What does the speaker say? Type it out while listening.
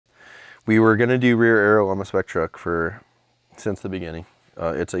We were going to do rear aero on the spec truck since the beginning.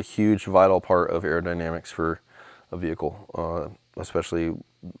 It's a huge, vital part of aerodynamics for a vehicle, especially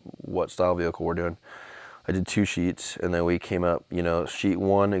what style vehicle we're doing. I did 2 sheets, and then we came up, you know, sheet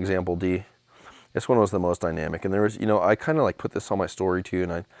 1, example D. This one was the most dynamic, and there was, you know, I kind of like put this on my story too,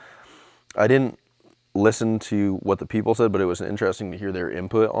 and I didn't listen to what the people said, but it was interesting to hear their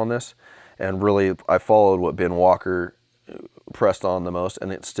input on this, and really I followed what Ben Walker pressed on the most,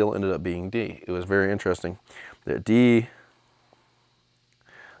 and it still ended up being D. It was very interesting that D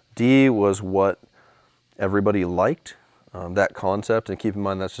was what everybody liked, that concept, and keep in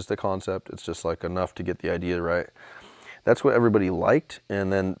mind that's just a concept. It's just like enough to get the idea right. That's what everybody liked,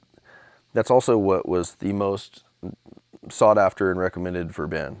 and then that's also what was the most sought after and recommended for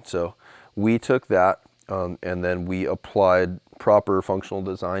Ben. So we took that and then we applied proper functional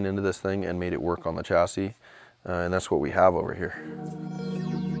design into this thing and made it work on the chassis, and that's what we have over here.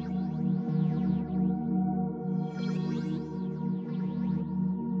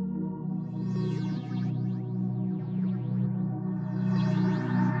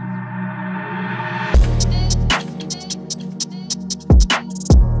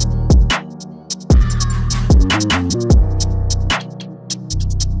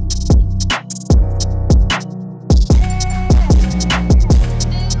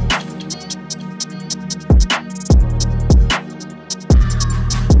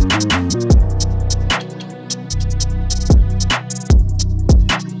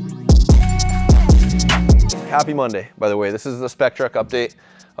 Happy Monday, by the way. This is the spec truck update.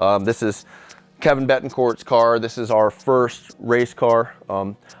 This is Kevin Betancourt's car. This is our first race car.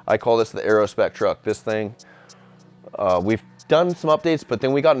 I call this the AEROspec truck. This thing, we've done some updates, but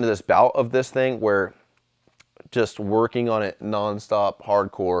then we got into this bout of this thing where just working on it nonstop,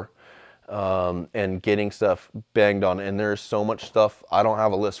 hardcore, and getting stuff banged on. And there's so much stuff. I don't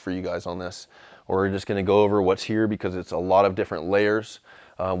have a list for you guys on this. We're just gonna go over what's here because it's a lot of different layers.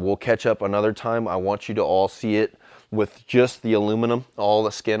 We'll catch up another time. I want you to all see it with just the aluminum, all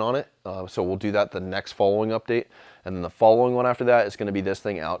the skin on it. So we'll do that the next following update. And then the following one after that is gonna be this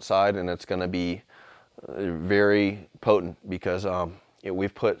thing outside, and it's gonna be very potent because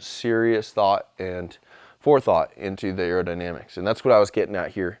we've put serious thought and forethought into the aerodynamics. And that's what I was getting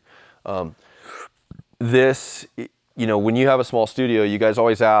at here. This, you know, when you have a small studio, you guys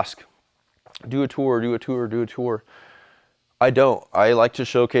always ask, do a tour, do a tour, do a tour. I don't. I like to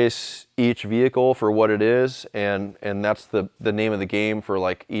showcase each vehicle for what it is, and that's the name of the game for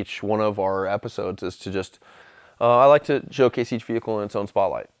like each one of our episodes is to just, I like to showcase each vehicle in its own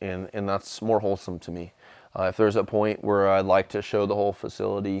spotlight, and that's more wholesome to me. If there's a point where I'd like to show the whole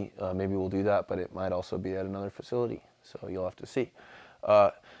facility, maybe we'll do that, but it might also be at another facility, so you'll have to see.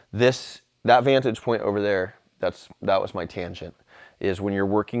 That vantage point over there, that was my tangent, is when you're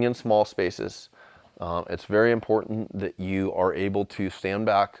working in small spaces, it's very important that you are able to stand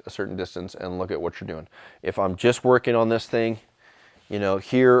back a certain distance and look at what you're doing. If I'm just working on this thing, you know,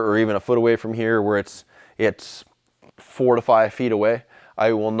 here or even a foot away from here where it's 4 to 5 feet away,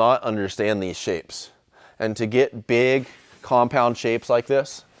 I will not understand these shapes. And to get big compound shapes like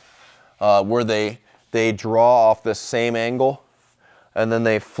this, where they draw off the same angle and then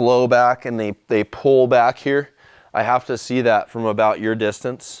they flow back and they pull back here, I have to see that from about your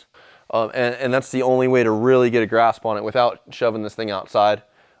distance. And that's the only way to really get a grasp on it without shoving this thing outside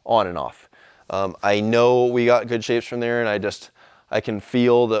on and off. I know we got good shapes from there, and I can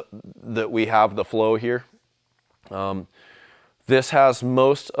feel that we have the flow here. This has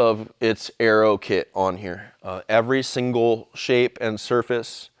most of its aero kit on here. Every single shape and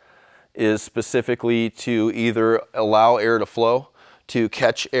surface is specifically to either allow air to flow, to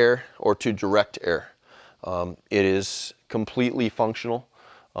catch air, or to direct air. It is completely functional.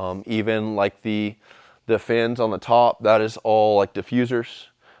 Even like the fins on the top, that is all like diffusers.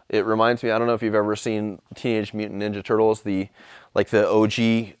 It reminds me, I don't know if you've ever seen Teenage Mutant Ninja Turtles, the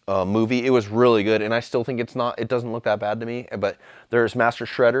OG movie. It was really good, and I still think it doesn't look that bad to me. But there's Master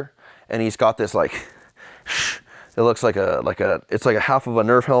Shredder, and he's got this like, it looks like it's like a half of a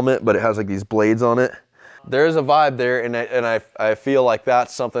Nerf helmet, but it has like these blades on it. There's a vibe there, and I feel like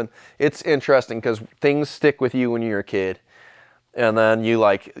that's something. It's interesting because things stick with you when you're a kid. And then you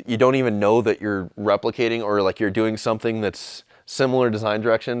don't even know that you're replicating or like you're doing something that's similar design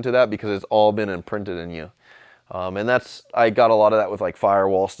direction to that because it's all been imprinted in you. And I got a lot of that with like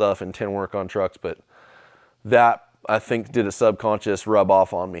firewall stuff and tin work on trucks, but that I think did a subconscious rub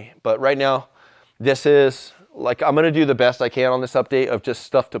off on me. But right now, this is like, I'm gonna do the best I can on this update of just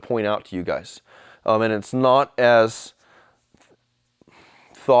stuff to point out to you guys. And it's not as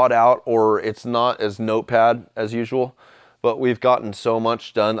thought out or it's not as notepad as usual. but we've gotten so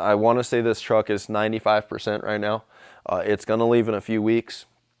much done. I want to say this truck is 95% right now. It's going to leave in a few weeks,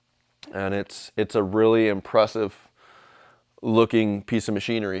 and it's a really impressive looking piece of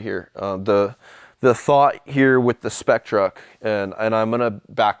machinery here. The thought here with the spec truck, and I'm going to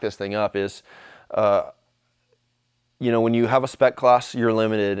back this thing up, is you know, when you have a spec class, you're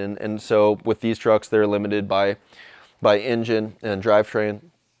limited, and so with these trucks, they're limited by engine and drivetrain,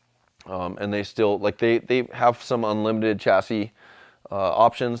 and they still, like, they have some unlimited chassis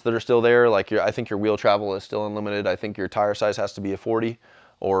options that are still there. Like, I think your wheel travel is still unlimited. I think your tire size has to be a 40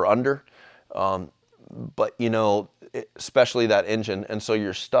 or under, but you know, especially that engine, and so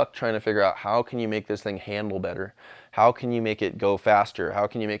you're stuck trying to figure out, how can you make this thing handle better? How can you make it go faster? How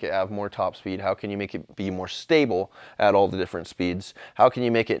can you make it have more top speed? How can you make it be more stable at all the different speeds? How can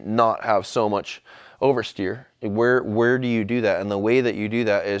you make it not have so much oversteer? Where do you do that? And the way that you do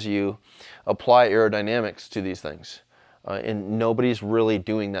that is you apply aerodynamics to these things. And nobody's really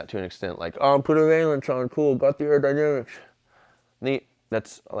doing that to an extent. Like, oh, put a valence on, cool, got the aerodynamics. Neat.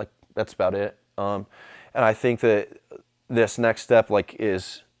 That's about it. And I think that this next step, like,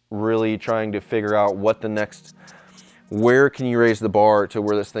 is really trying to figure out what the next, where can you raise the bar to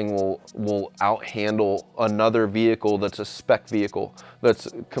where this thing will out-handle another vehicle that's a spec vehicle that's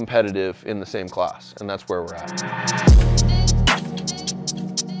competitive in the same class, and that's where we're at.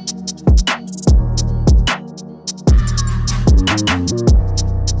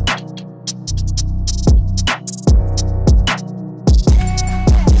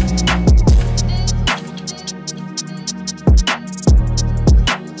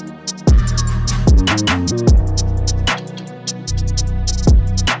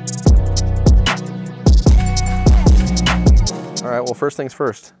 Well, first things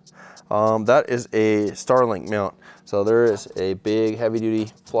first, that is a Starlink mount. So there is a big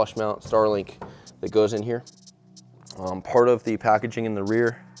heavy-duty flush mount Starlink that goes in here. Part of the packaging in the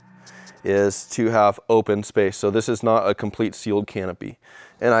rear is to have open space. So this is not a complete sealed canopy.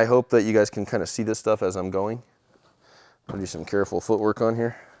 And I hope that you guys can kind of see this stuff as I'm going. I'll do some careful footwork on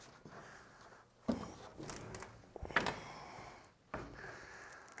here.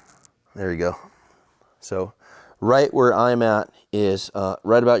 There you go. So right where I'm at is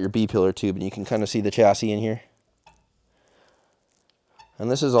right about your B-pillar tube, and you can kind of see the chassis in here. And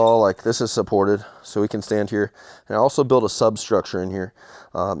this is all, like, this is supported, so we can stand here. And I also built a substructure in here.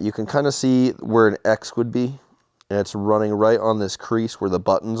 You can kind of see where an X would be, and it's running right on this crease where the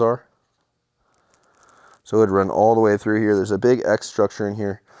buttons are. So it would run all the way through here. There's a big X structure in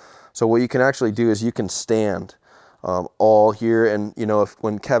here. So what you can actually do is you can stand all here, and you know,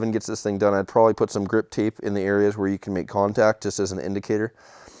 when Kevin gets this thing done, I'd probably put some grip tape in the areas where you can make contact, just as an indicator,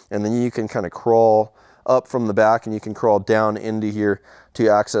 and then you can kind of crawl up from the back, and you can crawl down into here to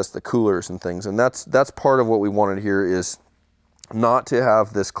access the coolers and things. And that's part of what we wanted here, is not to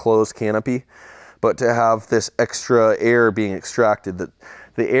have this closed canopy, but to have this extra air being extracted. That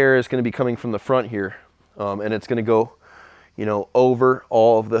the air is going to be coming from the front here, and it's going to go, you know, over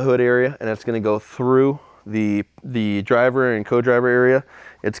all of the hood area, and it's going to go through the driver and co-driver area.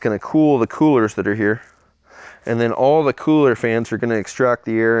 It's going to cool the coolers that are here, and then all the cooler fans are going to extract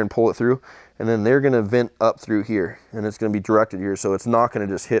the air and pull it through, and then they're going to vent up through here, and it's going to be directed here, so it's not going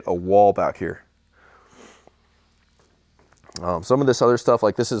to just hit a wall back here. Some of this other stuff,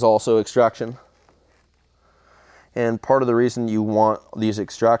 like this, is also extraction, and part of the reason you want these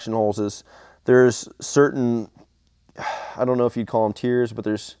extraction holes is there's certain, I don't know if you'd call them tiers, but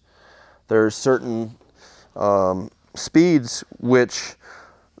there's certain speeds which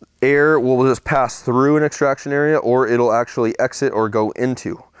air will just pass through an extraction area, or it'll actually exit or go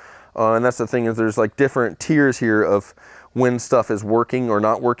into. And that's the thing, is there's like different tiers here of when stuff is working or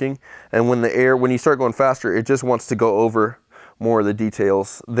not working. And when you start going faster, it just wants to go over more of the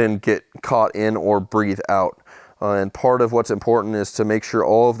details than get caught in or breathe out. And part of what's important is to make sure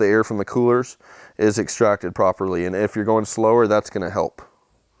all of the air from the coolers is extracted properly. And if you're going slower, that's going to help.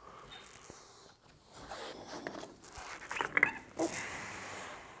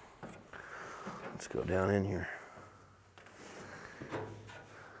 Let's go down in here.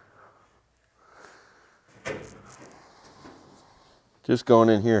 Just going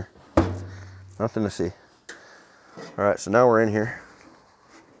in here. Nothing to see. All right, so now we're in here.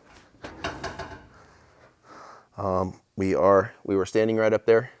 We were standing right up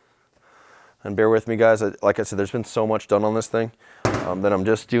there. And bear with me, guys. Like I said, there's been so much done on this thing that I'm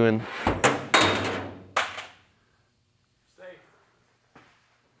just doing.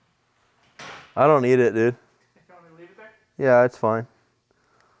 I don't need it, dude. You want me to leave it there? Yeah, it's fine.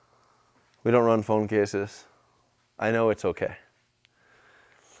 We don't run phone cases. I know it's okay.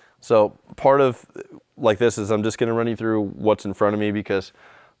 So part of like this is I'm just going to run you through what's in front of me, because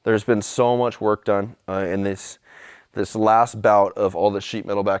there's been so much work done in this last bout of all the sheet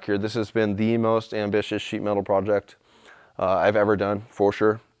metal back here. This has been the most ambitious sheet metal project I've ever done, for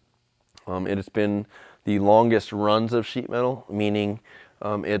sure. It has been the longest runs of sheet metal, meaning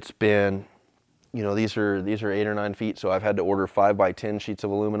it's been, you know, these are 8 or 9 feet, so I've had to order 5 by 10 sheets of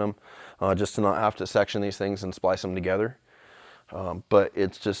aluminum just to not have to section these things and splice them together. But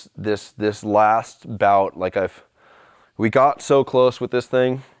it's just this last bout, like we got so close with this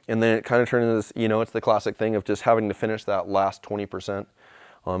thing, and then it kind of turned into this, you know, it's the classic thing of just having to finish that last 20%.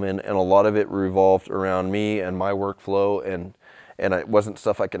 And a lot of it revolved around me and my workflow, and it wasn't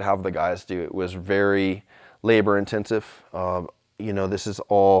stuff I could have the guys do. It was very labor intensive. You know, this is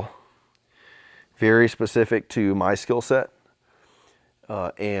all very specific to my skill set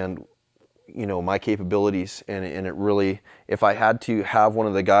and, you know, my capabilities. And it really, if I had to have one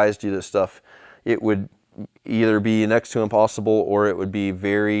of the guys do this stuff, it would either be next to impossible, or it would be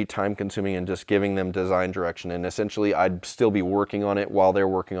very time consuming and just giving them design direction. And essentially I'd still be working on it while they're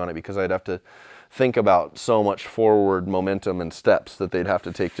working on it, because I'd have to think about so much forward momentum and steps that they'd have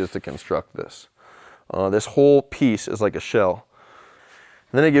to take just to construct this. This whole piece is like a shell.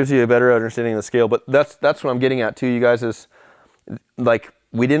 And then it gives you a better understanding of the scale. But that's what I'm getting at too, you guys, is like,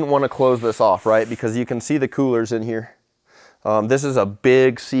 we didn't want to close this off, right? Because you can see the coolers in here. This is a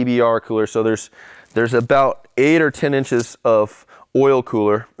big CBR cooler, so there's about 8 or 10 inches of oil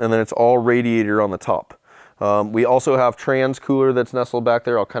cooler, and then it's all radiator on the top. We also have trans cooler that's nestled back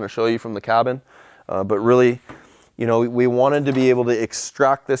there. I'll kind of show you from the cabin. But really, you know, we wanted to be able to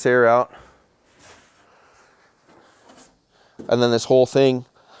extract this air out. And then this whole thing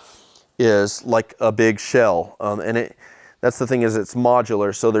is like a big shell. And that's the thing, is it's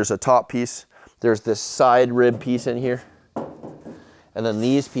modular. So there's a top piece, there's this side rib piece in here, and then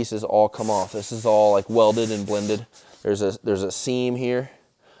these pieces all come off. This is all like welded and blended. There's a seam here,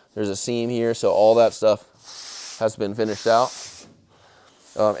 there's a seam here, so all that stuff has been finished out.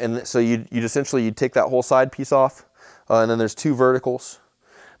 And so you'd essentially take that whole side piece off, and then there's 2 verticals.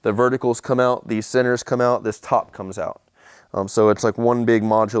 The verticals come out, these centers come out, this top comes out. So it's like one big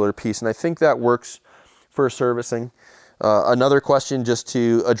modular piece, and I think that works for servicing. Another question, just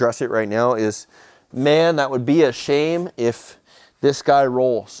to address it right now, is, man, that would be a shame if this guy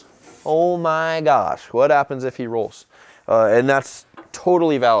rolls. Oh my gosh, what happens if he rolls? And that's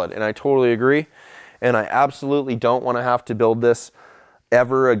totally valid, and I totally agree. And I absolutely don't want to have to build this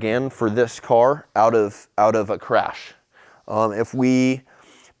ever again for this car out of a crash. If we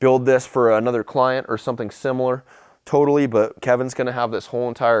build this for another client or something similar, totally, but Kevin's going to have this whole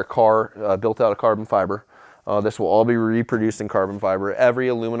entire car built out of carbon fiber. This will all be reproduced in carbon fiber. Every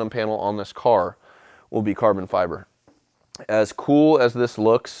aluminum panel on this car will be carbon fiber. As cool as this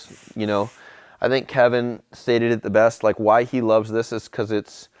looks, you know, I think Kevin stated it the best, like why he loves this is because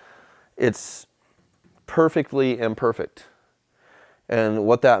it's perfectly imperfect. And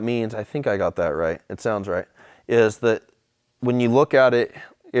what that means, I think I got that right, it sounds right, is that when you look at it,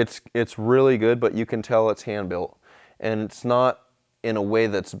 it's really good, but you can tell it's hand built. And it's not in a way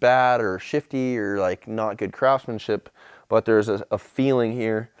that's bad or shifty or like not good craftsmanship, but there's a feeling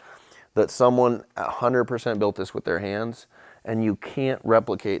here that someone 100% built this with their hands, and you can't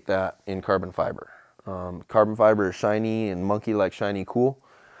replicate that in carbon fiber. Carbon fiber is shiny and monkey-like shiny cool,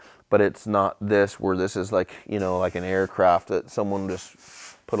 but it's not this, where this is like, you know, like an aircraft that someone just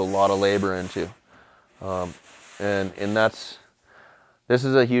put a lot of labor into. And this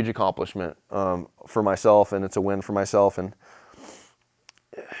is a huge accomplishment for myself, and it's a win for myself. And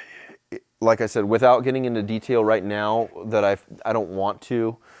like I said, without getting into detail right now that I don't want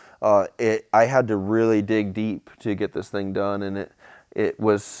to, I had to really dig deep to get this thing done, and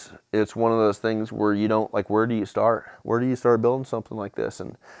it's one of those things where you don't, like, where do you start? Where do you start building something like this?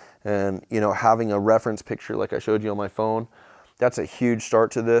 And you know, having a reference picture like I showed you on my phone, that's a huge start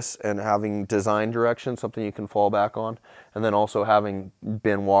to this, and having design direction, something you can fall back on, and then also having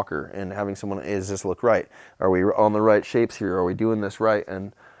Ben Walker and having someone, does this look right? Are we on the right shapes here? Are we doing this right?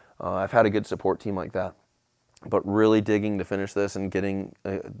 And I've had a good support team like that. But really digging to finish this and getting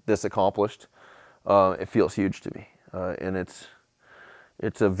this accomplished, it feels huge to me. And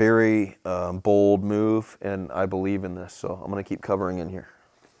it's a very bold move, and I believe in this, so I'm going to keep covering in here.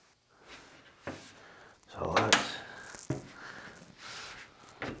 So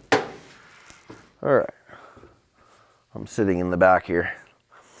all right, I'm sitting in the back here.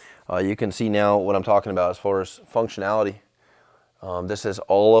 You can see now what I'm talking about as far as functionality. This is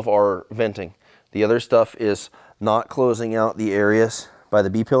all of our venting. The other stuff is not closing out the areas by the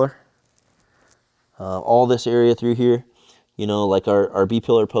B-pillar. All this area through here, you know, like our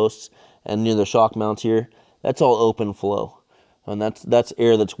B-pillar posts and near the shock mounts here, that's all open flow. And that's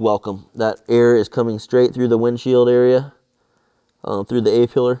air that's welcome. That air is coming straight through the windshield area, through the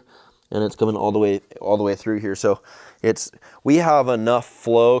A-pillar, and it's coming all the way through here. So we have enough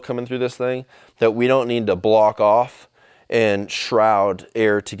flow coming through this thing that we don't need to block off and shroud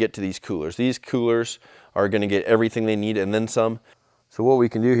air to get to these coolers. These coolers are going to get everything they need and then some. So what we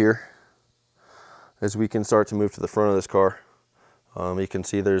can do here is we can start to move to the front of this car. You can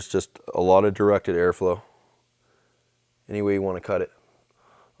see there's just a lot of directed airflow any way you want to cut it.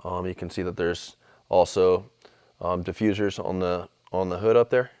 You can see that there's also diffusers on the hood up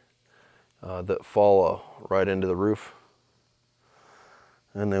there that follow right into the roof,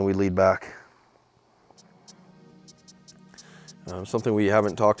 and then we lead back. Something we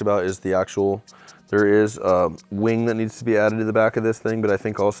haven't talked about is the actual, there is a wing that needs to be added to the back of this thing, but I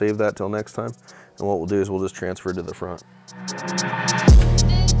think I'll save that till next time. And what we'll do is we'll just transfer it to the front.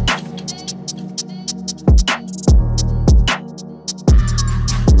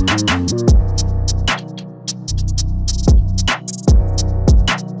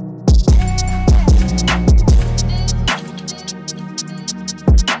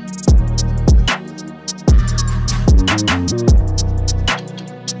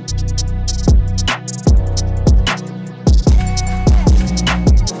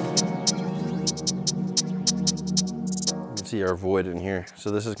 See our void in here.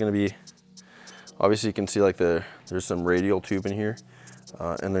 So this is going to be, obviously you can see like there's some radial tube in here,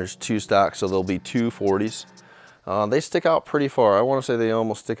 and there's 2 stacks, so there'll be 2 40s. They stick out pretty far. I want to say they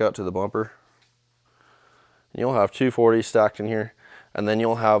almost stick out to the bumper. And you'll have 2 40s stacked in here, and then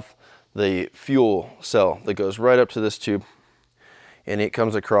you'll have the fuel cell that goes right up to this tube, and it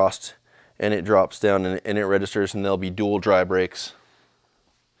comes across and it drops down and it registers, and there'll be dual dry brakes,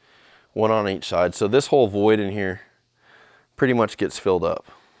 one on each side. So this whole void in here pretty much gets filled up.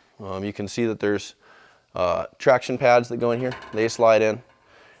 You can see that there's traction pads that go in here. They slide in,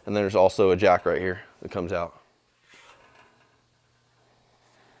 and there's also a jack right here that comes out.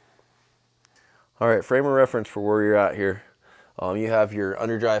 All right, frame of reference for where you're at here. You have your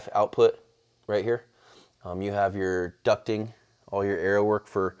underdrive output right here. You have your ducting, all your aero work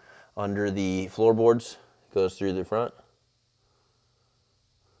for under the floorboards goes through the front.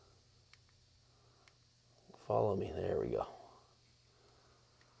 Follow me, there we go.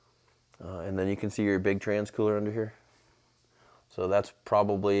 And then you can see your big trans cooler under here. So that's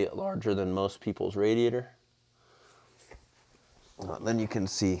probably larger than most people's radiator. Then you can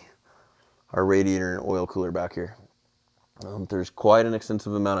see our radiator and oil cooler back here. There's quite an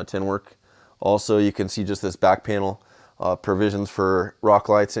extensive amount of tin work. Also, you can see just this back panel, provisions for rock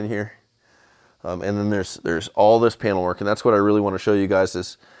lights in here. And then there's all this panel work, and that's what I really want to show you guys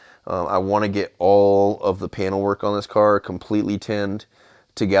is I want to get all of the panel work on this car completely tinned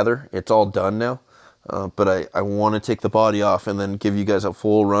together. It's all done now, but I want to take the body off and then give you guys a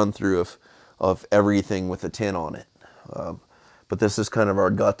full run through of everything with the tin on it. But this is kind of our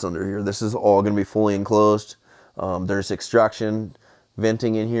guts under here. This is all going to be fully enclosed. There's extraction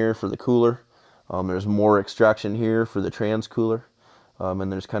venting in here for the cooler. There's more extraction here for the trans cooler.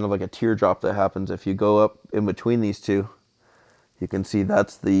 And there's kind of like a teardrop that happens if you go up in between these two. You can see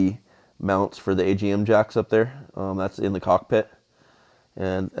that's the mounts for the AGM jacks up there. That's in the cockpit.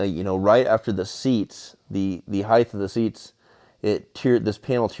 And you know, right after the seats, the height of the seats, this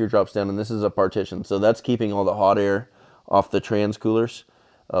panel teardrops down, and this is a partition. So that's keeping all the hot air off the trans coolers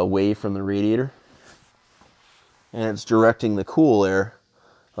away from the radiator. And it's directing the cool air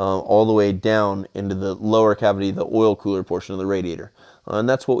all the way down into the lower cavity, the oil cooler portion of the radiator. And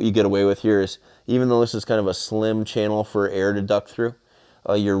that's what you get away with here is, even though this is kind of a slim channel for air to duct through,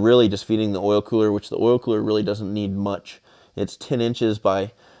 you're really just feeding the oil cooler, which the oil cooler really doesn't need much. It's 10 inches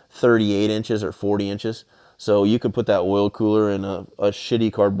by 38 inches or 40 inches. So you could put that oil cooler in a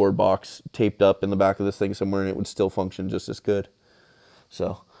shitty cardboard box taped up in the back of this thing somewhere, and it would still function just as good.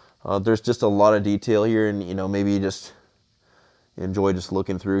 So there's just a lot of detail here, and you know, maybe you just enjoy just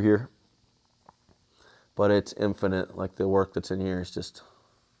looking through here. But it's infinite. Like the work that's in here is just,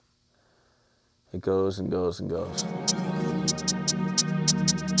 it goes and goes and goes.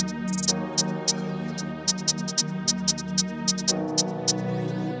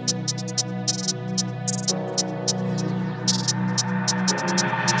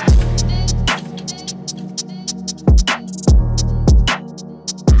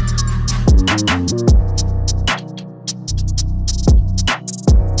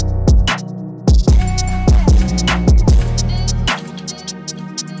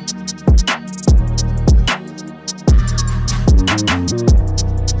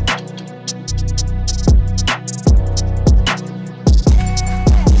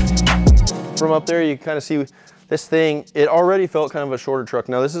 from up there, you kind of see this thing, it already felt kind of a shorter truck.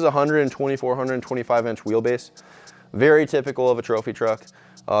 Now this is 124, 125 inch wheelbase. Very typical of a trophy truck.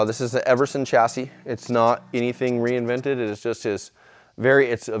 This is the Everson chassis. It's not anything reinvented. It is just it's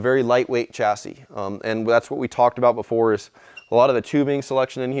a very lightweight chassis. And that's what we talked about before, is a lot of the tubing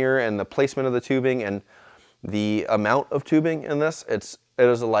selection in here and the placement of the tubing and the amount of tubing in this. It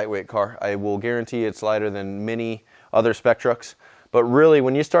is a lightweight car. I will guarantee it's lighter than many other spec trucks. But really,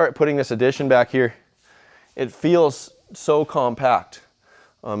 when you start putting this addition back here, it feels so compact.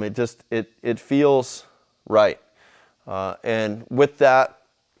 It feels right. And with that,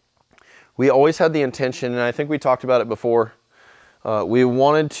 we always had the intention, and I think we talked about it before, we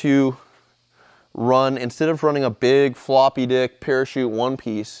wanted to run, instead of running a big floppy dick parachute one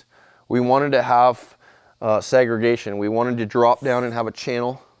piece, we wanted to have segregation. We wanted to drop down and have a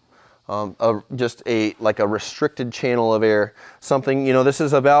channel, just like a restricted channel of air. Something, you know, this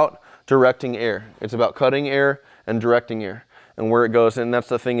is about directing air. It's about cutting air and directing air and where it goes. And that's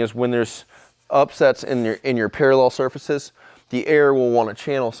the thing, is when there's upsets in your parallel surfaces, the air will want to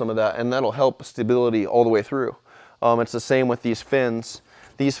channel some of that, and that'll help stability all the way through. It's the same with these fins.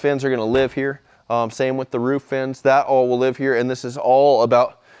 These fins are going to live here. Same with the roof fins. That all will live here, and this is all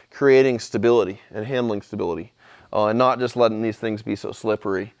about creating stability and handling stability, and not just letting these things be so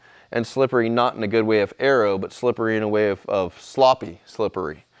slippery. And slippery not in a good way of aero, but slippery in a way of sloppy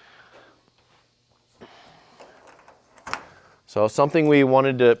slippery. So something we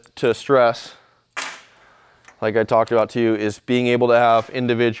wanted to stress, like I talked about too, is being able to have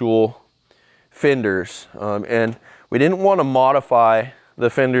individual fenders. And we didn't want to modify the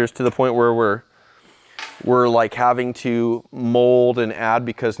fenders to the point where we're like having to mold and add,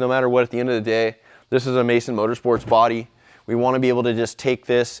 because no matter what, at the end of the day, this is a Mason Motorsports body. We want to be able to just take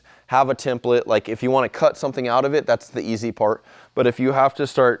this, have a template. Like if you want to cut something out of it, that's the easy part. But if you have to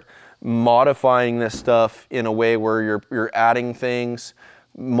start modifying this stuff in a way where you're adding things,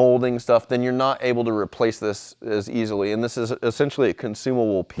 molding stuff, then you're not able to replace this as easily. And this is essentially a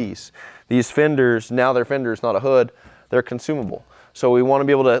consumable piece. These fenders, now they're fenders, not a hood, they're consumable. So we want to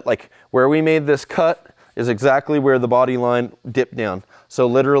be able to, like, where we made this cut is exactly where the body line dipped down. So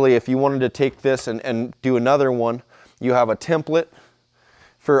literally, if you wanted to take this and do another one, you have a template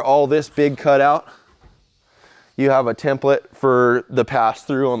for all this big cutout. You have a template for the pass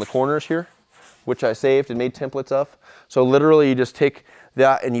through on the corners here, which I saved and made templates of. So literally, you just take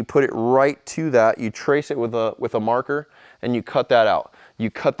that and you put it right to that. You trace it with a marker and you cut that out. You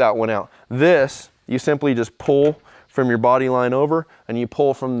cut that one out. This, you simply just pull from your body line over and you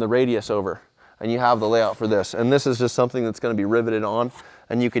pull from the radius over, and you have the layout for this. And this is just something that's going to be riveted on,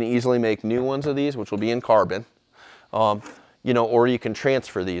 and you can easily make new ones of these, which will be in carbon, you know, or you can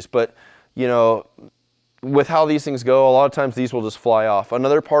transfer these. But, you know, with how these things go, a lot of times these will just fly off.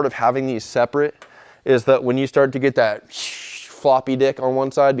 Another part of having these separate is that when you start to get that floppy dick on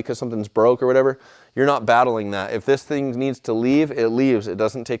one side because something's broke or whatever, you're not battling that. If this thing needs to leave, it leaves. It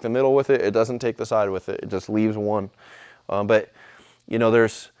doesn't take the middle with it. It doesn't take the side with it. It just leaves one. But, you know,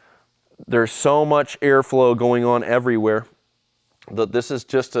 there's so much airflow going on everywhere that this is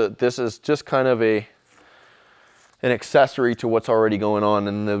just kind of an accessory to what's already going on.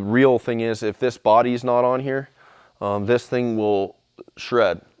 And the real thing is, if this body's not on here, this thing will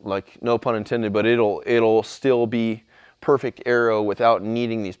shred, like, no pun intended, but it'll still be perfect aero without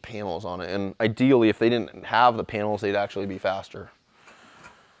needing these panels on it. And ideally, if they didn't have the panels, they'd actually be faster.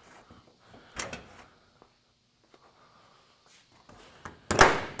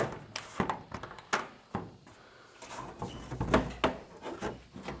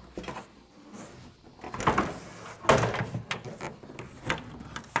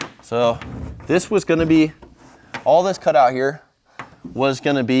 So this was going to be, all this cut out here was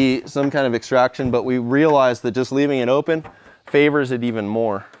going to be some kind of extraction, but we realized that just leaving it open favors it even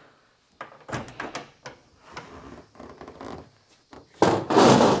more.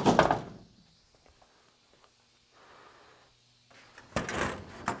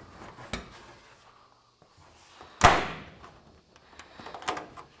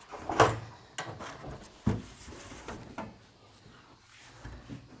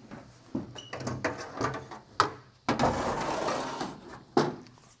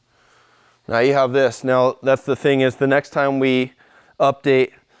 Now you have this. Now that's the thing, is the next time we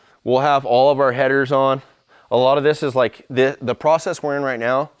update, we'll have all of our headers on. A lot of this is like, the process we're in right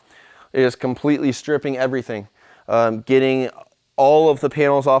now is completely stripping everything. Getting all of the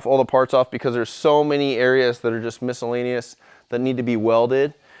panels off, all the parts off, because there's so many areas that are just miscellaneous that need to be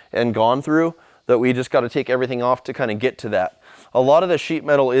welded and gone through, that we just got to take everything off to kind of get to that. A lot of the sheet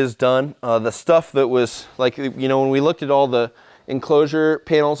metal is done. The stuff that was, like, you know, when we looked at all the enclosure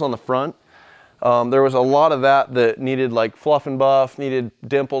panels on the front, There was a lot of that needed like fluff and buff, needed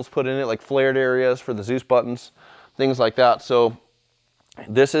dimples put in it, like flared areas for the Zeus buttons, things like that. So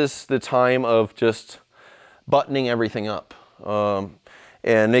this is the time of just buttoning everything up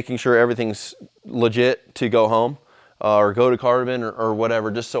and making sure everything's legit to go home or go to carbon or whatever,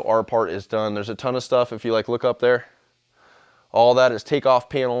 just so our part is done. There's a ton of stuff. If you like look up there, all that is takeoff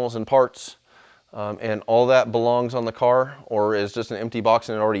panels and parts, and all that belongs on the car or is just an empty box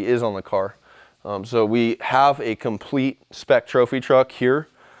and it already is on the car. So we have a complete spec trophy truck here.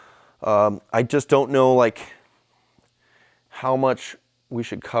 I just don't know like how much we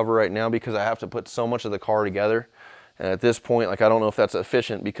should cover right now because I have to put so much of the car together. And at this point, like I don't know if that's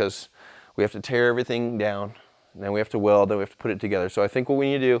efficient because we have to tear everything down and then we have to weld, then we have to put it together. So I think what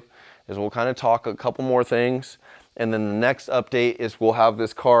we need to do is we'll kind of talk a couple more things, and then the next update is we'll have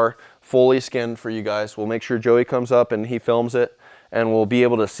this car fully skinned for you guys. We'll make sure Joey comes up and he films it, and we'll be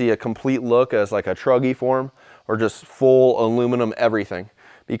able to see a complete look as like a truggy form or just full aluminum everything,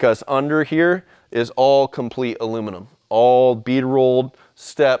 because under here is all complete aluminum, all bead rolled,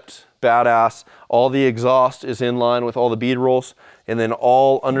 stepped, badass. All the exhaust is in line with all the bead rolls, and then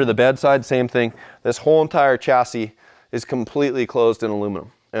all under the bedside, same thing. This whole entire chassis is completely closed in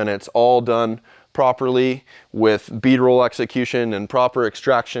aluminum, and it's all done properly with bead roll execution and proper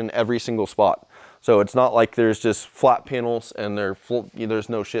extraction every single spot. So it's not like there's just flat panels and there's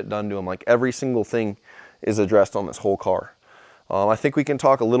no shit done to them. Like every single thing is addressed on this whole car. I think we can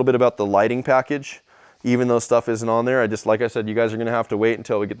talk a little bit about the lighting package, even though stuff isn't on there. Like I said, you guys are gonna have to wait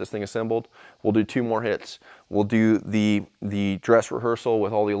until we get this thing assembled. We'll do 2 more hits. We'll do the dress rehearsal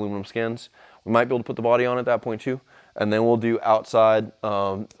with all the aluminum skins. We might be able to put the body on at that point too. And then we'll do outside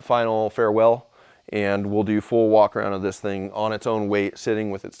final farewell, and we'll do full walk around of this thing on its own weight,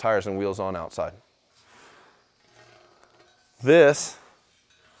 sitting with its tires and wheels on outside. This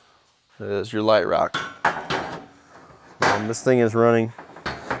is your light rack. This thing is running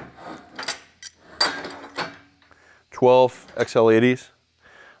 12 XL80s,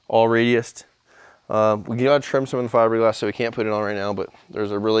 all radiused. We gotta trim some of the fiberglass, so we can't put it on right now, but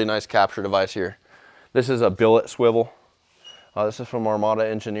there's a really nice capture device here. This is a billet swivel. This is from Armada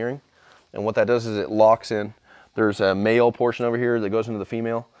Engineering. And what that does is it locks in. There's a male portion over here that goes into the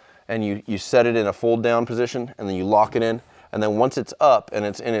female, and you set it in a fold down position, and then you lock it in. And then once it's up and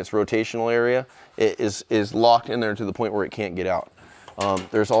it's in its rotational area, it is locked in there to the point where it can't get out.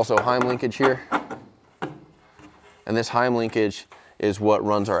 There's also Heim linkage here. And this Heim linkage is what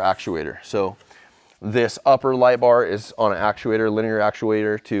runs our actuator. So this upper light bar is on an actuator, linear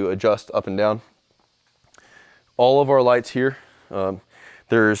actuator to adjust up and down. All of our lights here,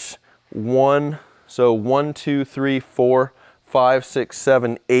 there's 1, 2, 3, 4, 5, 6,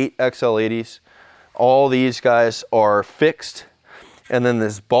 7, 8 XL80s. All these guys are fixed. And then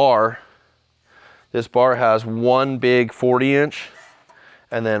this bar has one big 40-inch,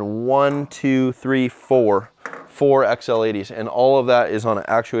 and then 1, 2, 3, 4 XL80s. And all of that is on an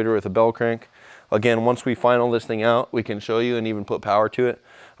actuator with a bell crank. Again, once we final this thing out, we can show you and even put power to it.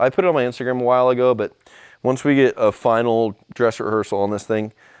 I put it on my Instagram a while ago, but once we get a final dress rehearsal on this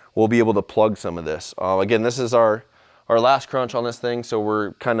thing, we'll be able to plug some of this. Again, this is our last crunch on this thing, so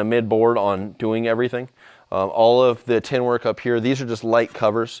we're kind of mid-board on doing everything. All of the tin work up here, these are just light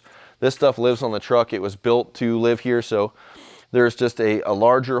covers. This stuff lives on the truck. It was built to live here, so there's just a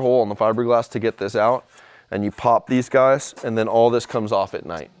larger hole on the fiberglass to get this out, and you pop these guys, and then all this comes off at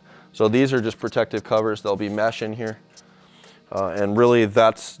night. So these are just protective covers. There'll be mesh in here. And really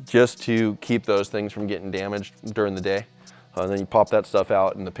that's just to keep those things from getting damaged during the day. And then you pop that stuff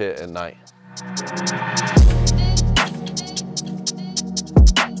out in the pit at night.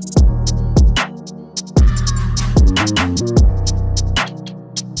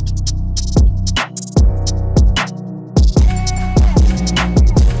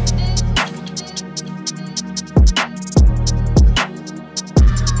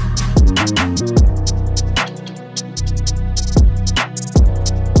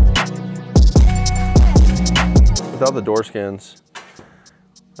 Without the door skins,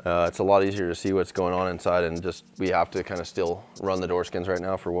 it's a lot easier to see what's going on inside, and just we have to kind of still run the door skins right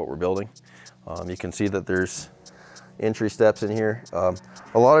now for what we're building. You can see that there's entry steps in here.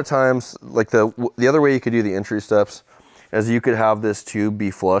 A lot of times, like the other way you could do the entry steps is you could have this tube be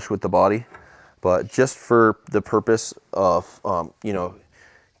flush with the body, but just for the purpose of you know,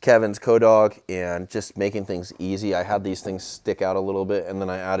 Kevin's co-dog and just making things easy, I had these things stick out a little bit, and then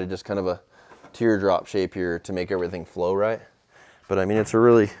I added just kind of a teardrop shape here to make everything flow right. But I mean, it's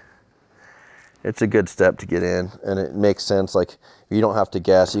a good step to get in, and it makes sense. Like, you don't have to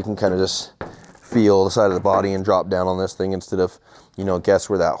guess. You can kind of just feel the side of the body and drop down on this thing instead of, you know, guess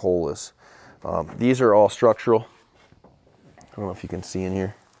where that hole is. These are all structural. I don't know if you can see in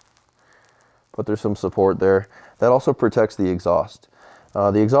here, but there's some support there. That also protects the exhaust.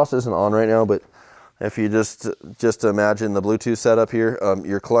 The exhaust isn't on right now, but if you just imagine the Bluetooth setup here,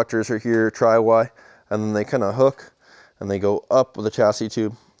 your collectors are here, tri-Y, and then they kind of hook and they go up with the chassis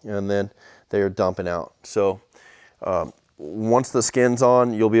tube, and then they are dumping out. So once the skin's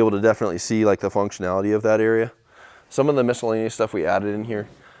on, you'll be able to definitely see like the functionality of that area. Some of the miscellaneous stuff we added in here,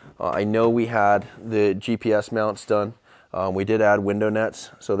 I know we had the GPS mounts done. We did add window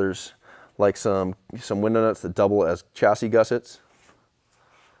nets, so there's like some window nuts that double as chassis gussets.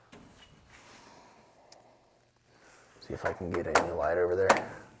 See if I can get any light over there.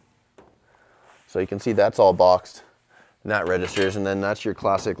 So you can see that's all boxed, and that registers, and then that's your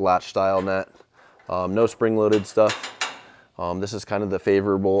classic latch style net. No spring-loaded stuff. This is kind of the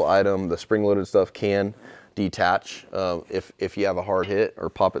favorable item. The spring-loaded stuff can detach if you have a hard hit or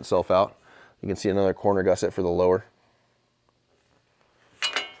pop itself out. You can see another corner gusset for the lower.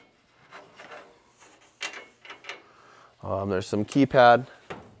 There's some keypad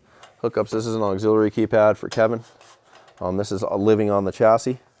hookups. This is an auxiliary keypad for Kevin. This is living on the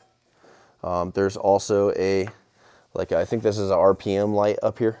chassis. There's also I think this is a RPM light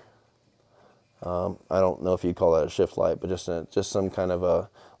up here. I don't know if you'd call that a shift light, but just some kind of a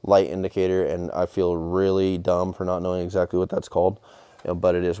light indicator, and I feel really dumb for not knowing exactly what that's called,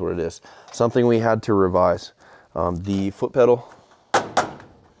 but it is what it is. Something we had to revise. The foot pedal,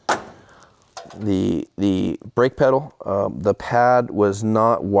 the brake pedal, the pad was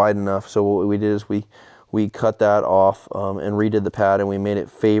not wide enough, so what we did is we cut that off and redid the pad, and we made it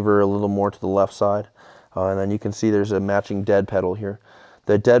favor a little more to the left side. And then you can see there's a matching dead pedal here.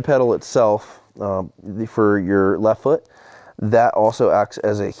 The dead pedal itself, for your left foot, that also acts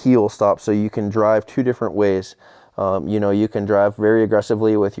as a heel stop, so you can drive two different ways. You know, you can drive very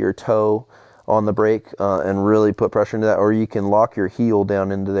aggressively with your toe on the brake and really put pressure into that, or you can lock your heel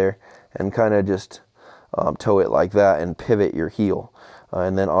down into there and kind of just toe it like that and pivot your heel.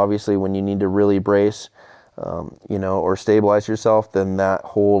 And then obviously when you need to really brace, you know, or stabilize yourself, then that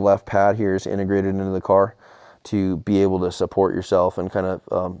whole left pad here is integrated into the car to be able to support yourself and kind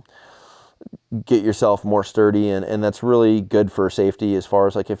of get yourself more sturdy, and that's really good for safety as far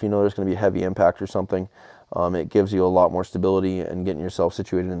as like if you know there's going to be a heavy impact or something. It gives you a lot more stability and getting yourself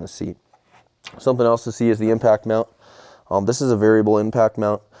situated in the seat. Something else to see is the impact mount. This is a variable impact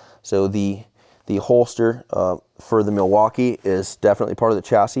mount, so the holster for the Milwaukee is definitely part of the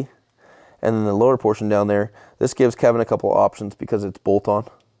chassis, and then the lower portion down there, this gives Kevin a couple of options because it's bolt-on.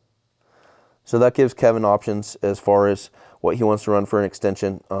 So that gives Kevin options as far as what he wants to run for an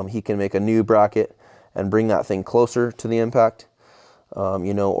extension. He can make a new bracket and bring that thing closer to the impact,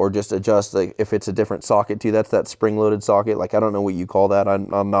 you know, or just adjust, like if it's a different socket too. That's that spring-loaded socket. Like I don't know what you call that.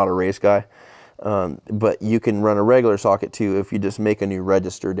 I'm not a race guy, but you can run a regular socket too if you just make a new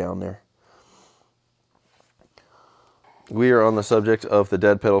register down there. We are on the subject of the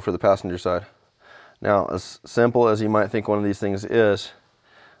dead pedal for the passenger side. Now, as simple as you might think one of these things is,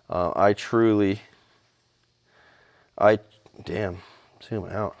 zoom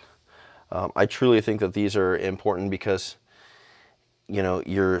out. I truly think that these are important because, you know,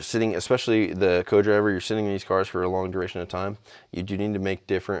 you're sitting, especially the co-driver, you're sitting in these cars for a long duration of time. You do need to make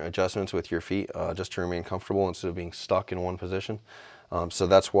different adjustments with your feet just to remain comfortable instead of being stuck in one position. So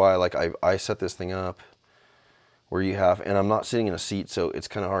that's why, like, I set this thing up where you have, and I'm not sitting in a seat, so it's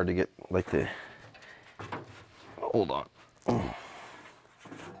kind of hard to get like hold on,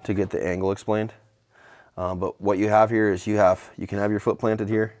 to get the angle explained. But what you have here is you can have your foot planted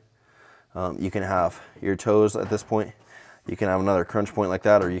here. You can have your toes at this point. You can have another crunch point like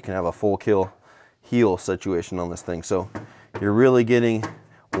that, or you can have a full heel situation on this thing. So you're really getting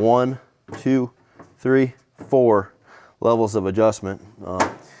 1, 2, 3, 4 levels of adjustment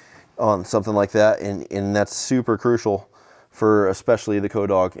on something like that, and that's super crucial for especially the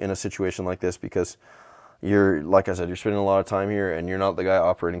co-dog in a situation like this, because you're, like I said, you're spending a lot of time here and you're not the guy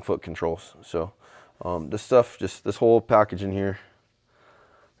operating foot controls. So this stuff, just this whole package in here,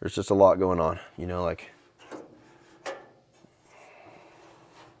 there's just a lot going on, you know, like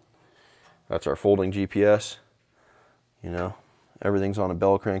that's our folding GPS, you know, everything's on a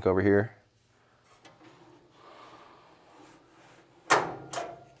bell crank over here.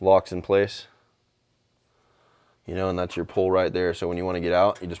 Locks in place, you know, and that's your pull right there. So when you want to get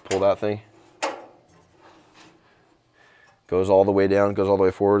out, you just pull that thing. Goes all the way down, goes all the way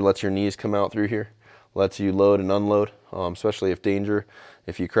forward, lets your knees come out through here, lets you load and unload, especially if danger,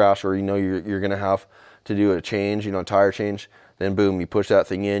 if you crash or you know you're going to have to do a change, you know, tire change, then boom, you push that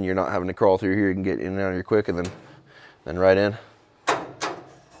thing in, you're not having to crawl through here, you can get in and out of here quick, and then right in,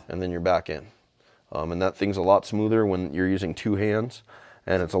 and then you're back in. And that thing's a lot smoother when you're using 2 hands,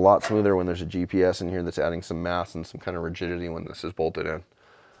 and it's a lot smoother when there's a GPS in here that's adding some mass and some kind of rigidity when this is bolted in.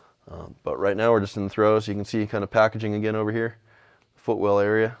 But right now we're just in the throes. You can see kind of packaging again over here, footwell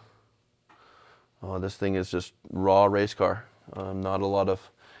area. This thing is just raw race car, not a lot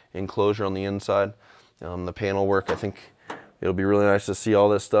of enclosure on the inside. The panel work, I think it'll be really nice to see all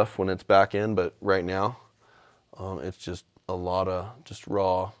this stuff when it's back in, but right now it's just a lot of just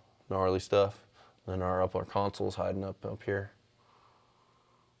raw, gnarly stuff. And our upper console's hiding up here.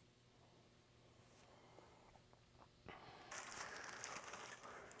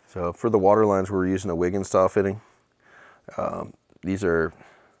 So for the water lines, we're using a Wiggins style fitting. These are,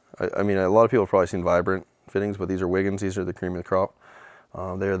 I mean, a lot of people have probably seen Vibrant fittings, but these are Wiggins. These are the cream of the crop.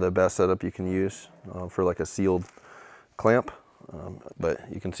 They're the best setup you can use for like a sealed clamp. But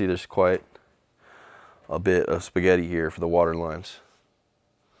you can see there's quite a bit of spaghetti here for the water lines.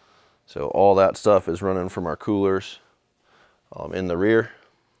 So all that stuff is running from our coolers in the rear,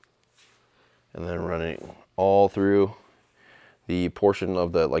 and then running all through the portion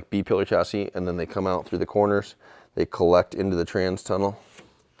of the like B-pillar chassis, and then they come out through the corners, they collect into the trans tunnel,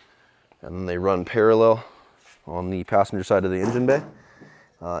 and then they run parallel on the passenger side of the engine bay,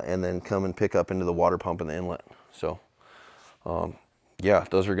 and then come and pick up into the water pump in the inlet. So yeah,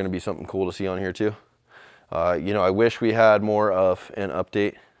 those are going to be something cool to see on here too. You know, I wish we had more of an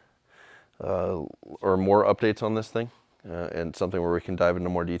update or more updates on this thing, and something where we can dive into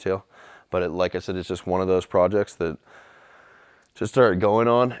more detail. But like I said, it's just one of those projects that just started going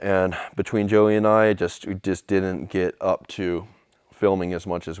on, and between Joey and I, we just didn't get up to filming as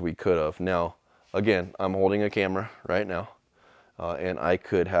much as we could have. Now, again, I'm holding a camera right now, and I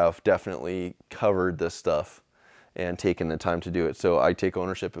could have definitely covered this stuff and taken the time to do it. So I take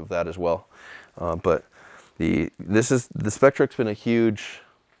ownership of that as well. But the Spec Truck's been a huge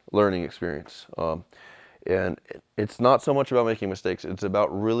learning experience. And it's not so much about making mistakes, it's about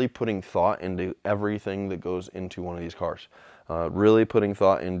really putting thought into everything that goes into one of these cars. Really putting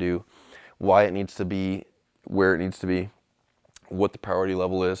thought into why it needs to be, where it needs to be, what the priority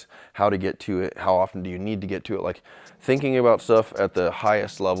level is, how to get to it, how often do you need to get to it. Like thinking about stuff at the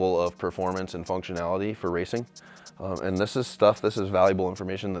highest level of performance and functionality for racing. And this is valuable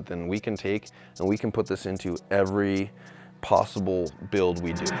information that then we can take and we can put this into every possible build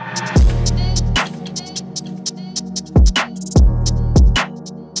we do.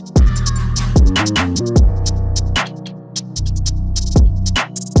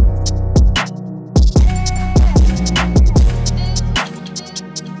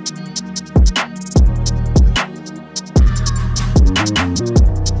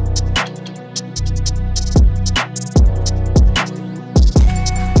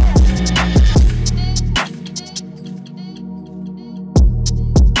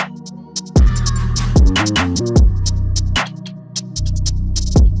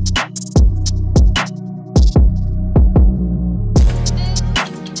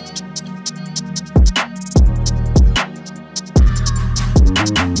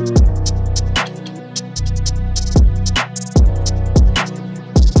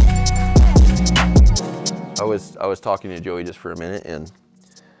 I was talking to Joey just for a minute, and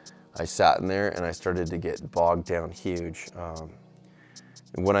I sat in there and I started to get bogged down huge.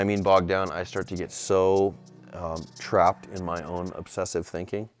 And when I mean bogged down, I start to get so trapped in my own obsessive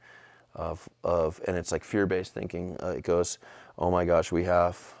thinking and it's like fear-based thinking. It goes, oh my gosh, we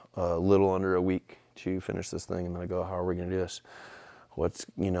have a little under a week to finish this thing. And then I go, how are we gonna do this?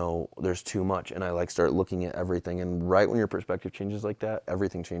 There's too much. And I like start looking at everything. And right when your perspective changes like that,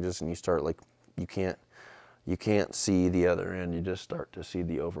 everything changes, and you start like, you can't see the other end. You just start to see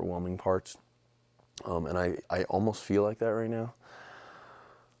the overwhelming parts. And I almost feel like that right now.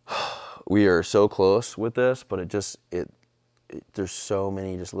 We are so close with this, but there's so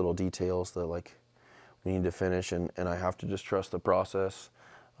many just little details that like we need to finish, and I have to just trust the process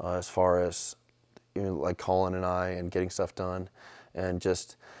as far as like Colin and I and getting stuff done. And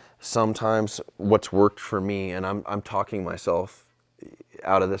just sometimes what's worked for me, and I'm talking myself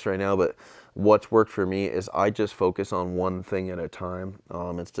out of this right now, but what's worked for me is I just focus on one thing at a time.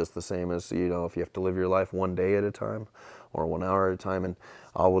 It's just the same as, if you have to live your life one day at a time or 1 hour at a time, and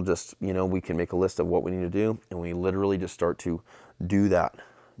I will just, we can make a list of what we need to do, and we literally just start to do that,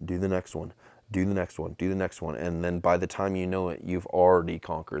 do the next one, do the next one, do the next one, and then by the time you know it, you've already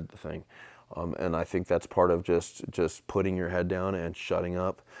conquered the thing. And I think that's part of just putting your head down and shutting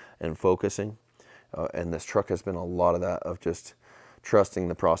up and focusing. And this truck has been a lot of that, of just trusting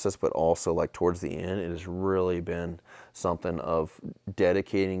the process, but also like towards the end, it has really been something of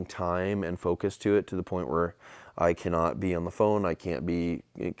dedicating time and focus to it, to the point where I cannot be on the phone. I can't be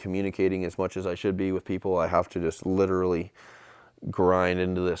communicating as much as I should be with people. I have to just literally grind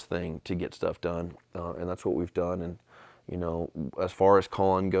into this thing to get stuff done, and that's what we've done. And you know, as far as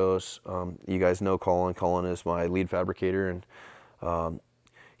Colin goes, you guys know Colin. Colin is my lead fabricator, and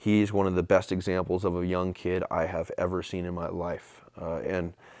he's one of the best examples of a young kid I have ever seen in my life.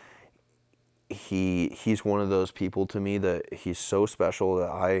 And he's one of those people to me that he's so special that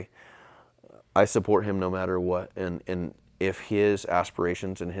I support him no matter what. And if his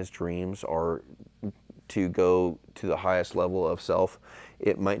aspirations and his dreams are to go to the highest level of self,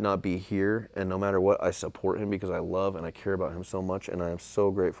 it might not be here, and no matter what, I support him because I love and I care about him so much, and I am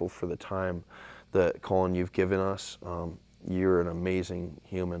so grateful for the time that, Colin, you've given us. You're an amazing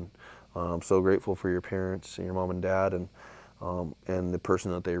human. I'm so grateful for your parents and your mom and dad, and the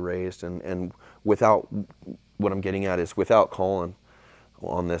person that they raised, and without, what I'm getting at is, without Colin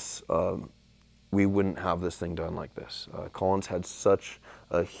on this, we wouldn't have this thing done like this. Colin's had such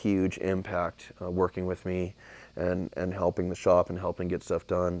a huge impact working with me and helping the shop and helping get stuff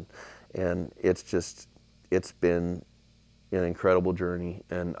done. And it's been an incredible journey,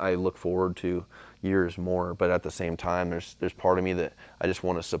 and I look forward to years more. But at the same time, there's part of me that I just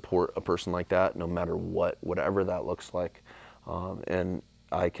want to support a person like that no matter whatever that looks like. And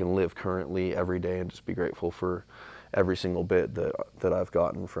I can live currently every day and just be grateful for every single bit that I've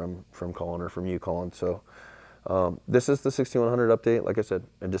gotten from Colin, or from you, Colin. So this is the 6100 update. Like I said,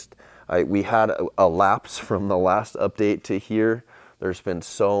 we had a lapse from the last update to here. There's been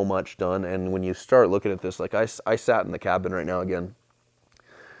so much done, and when you start looking at this, like I sat in the cabin right now again,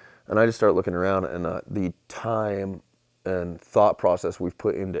 and I just start looking around, and the time and thought process we've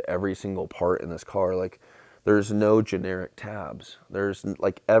put into every single part in this car, like, there's no generic tabs. There's,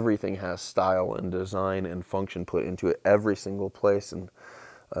 like, everything has style and design and function put into it, every single place, and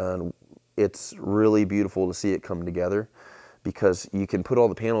it's really beautiful to see it come together, because you can put all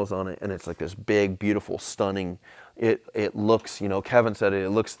the panels on it and it's like this big, beautiful, stunning, it looks, you know, Kevin said it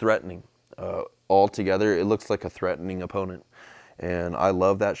looks threatening. All together, it looks like a threatening opponent, and I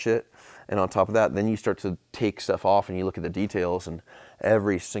love that shit. And on top of that, then you start to take stuff off and you look at the details, and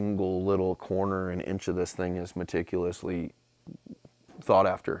every single little corner and inch of this thing is meticulously thought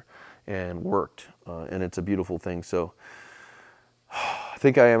after and worked, and it's a beautiful thing. So I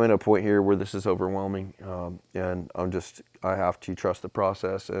think I am at a point here where this is overwhelming, and I have to trust the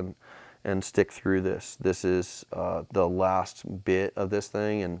process and stick through this. This is the last bit of this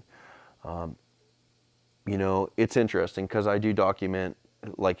thing, and you know, it's interesting because I do document.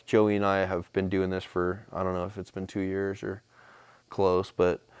 Like, Joey and I have been doing this for, I don't know if it's been 2 years or close,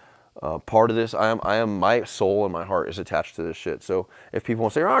 but part of this, my soul and my heart is attached to this shit. So if people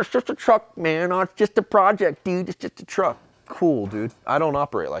want to say, oh, it's just a truck, man, oh, it's just a project, dude, it's just a truck. Cool, dude. I don't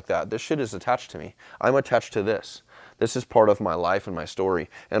operate like that. This shit is attached to me. I'm attached to this. This is part of my life and my story.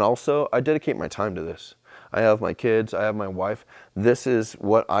 And also, I dedicate my time to this. I have my kids, I have my wife. This is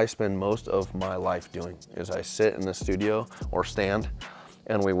what I spend most of my life doing, is I sit in the studio or stand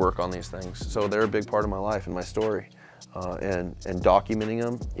and we work on these things. So they're a big part of my life and my story. And documenting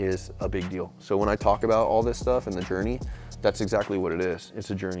them is a big deal. So when I talk about all this stuff and the journey, that's exactly what it is. It's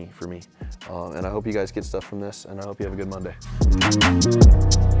a journey for me. And I hope you guys get stuff from this, and I hope you have a good Monday.